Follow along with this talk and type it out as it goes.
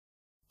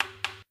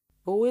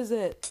Who is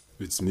it?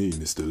 It's me,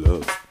 Mr.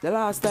 Love. The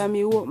last time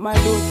you opened my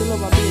door to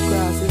love, a big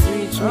grass has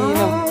reached me, you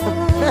know.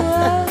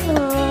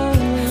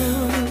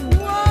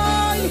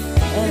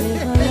 And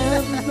if I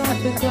love is not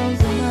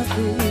because I'm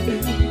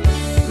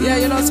happy. Yeah,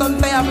 you know,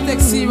 sometimes I have to take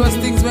serious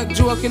things, make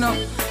joke, you know.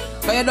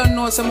 But you don't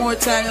know, some more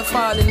time you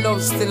fall in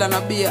love still and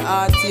I be a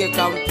heartache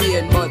and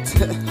pain. But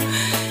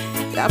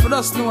you have to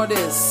just know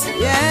this.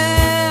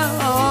 Yeah,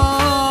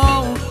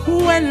 oh,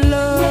 when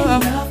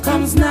love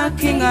comes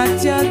knocking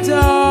at your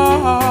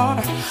door,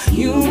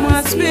 you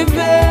must be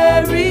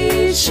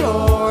very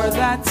sure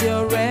that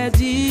you're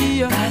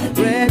ready,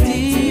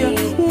 ready.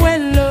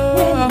 When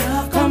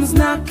love comes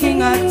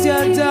knocking at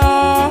your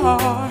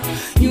door,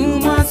 you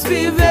must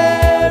be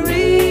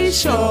very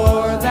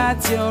sure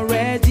that you're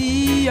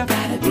ready,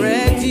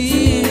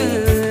 ready.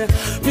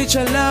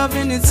 Picture love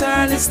in its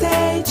early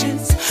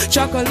stages,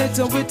 chocolate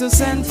with the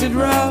scented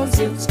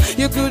roses.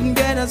 You couldn't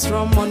get us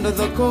from under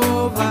the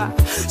cover.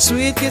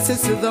 Sweet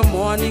kisses till the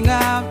morning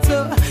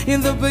after.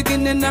 In the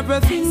beginning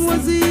everything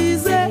was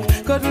easy.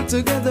 Cuddle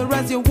together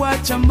as you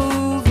watch a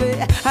movie.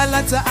 A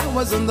lot of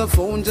hours on the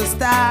phone just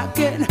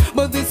talking.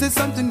 But this is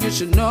something you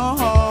should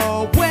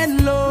know.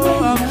 When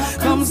love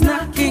comes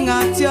knocking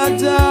at your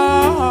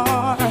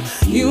door,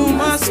 you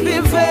must be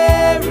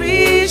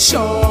very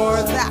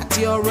sure that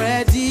you're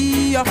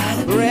ready,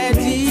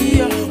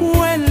 ready.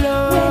 When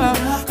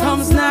love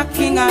comes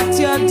knocking at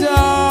your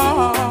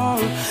door,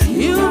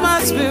 you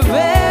must be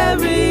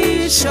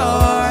very sure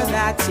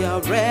that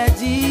you're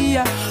ready,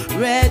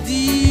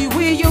 ready.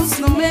 We used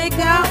to make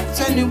out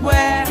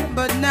anywhere,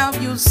 but now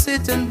you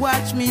sit and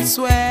watch me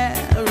swear,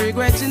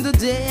 regretting the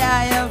day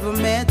I ever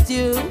met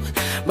you,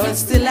 but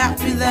still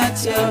happy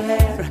that you're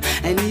here.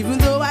 And even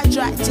though I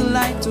try to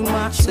lie to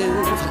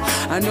myself,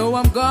 I know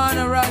I'm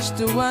gonna rush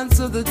to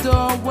answer the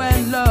door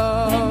when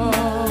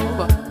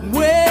love,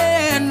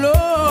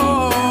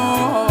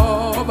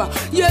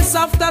 yes,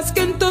 after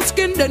skin to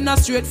skin, then a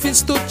straight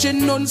fist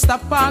touching,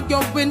 non-stop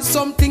arguing,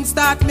 something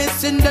start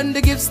missing, then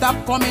the gifts stop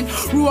coming,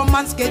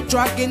 romance get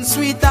dragging,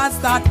 sweetheart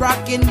start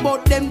rocking,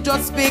 but them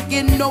just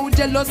speaking, no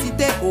jealousy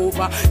take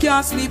over,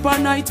 can't sleep at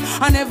night,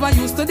 I never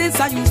used to this,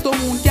 I used to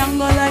moon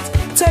candle light,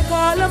 take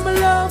all of my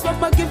love,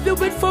 I'ma give you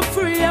it for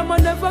free, I'm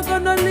never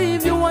gonna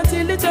leave you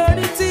until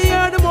eternity,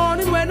 or the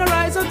morning when I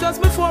rise up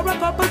just before a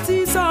cup of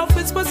tea, soft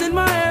whispers in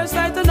my ear,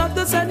 lighten up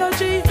this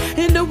energy,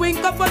 in the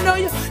wink of an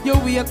eye, you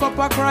wake up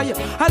a cry,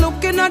 I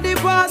looking at the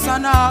boss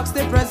and I ask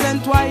the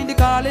present why the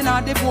calling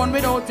at the phone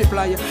without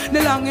reply.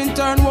 The longing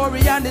turn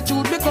worry and the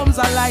truth becomes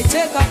a lie.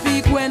 Take a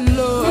peek when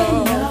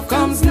love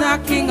comes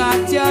knocking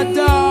at your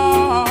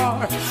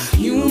door.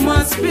 You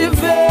must be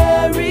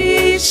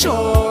very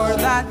sure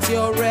that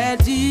you're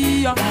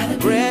ready,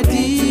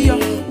 ready.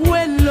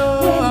 When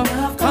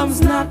love comes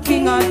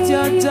knocking at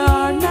your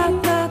door,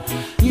 knock, knock,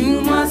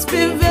 you must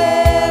be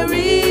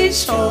very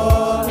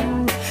sure.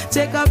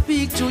 Take a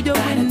peek through your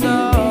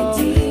window.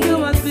 You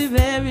must be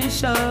very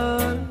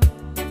sure.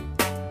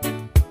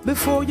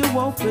 Before you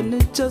open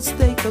it, just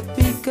take a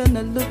peek and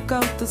a look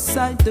out the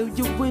side of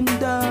your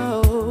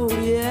window.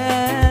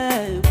 Yeah.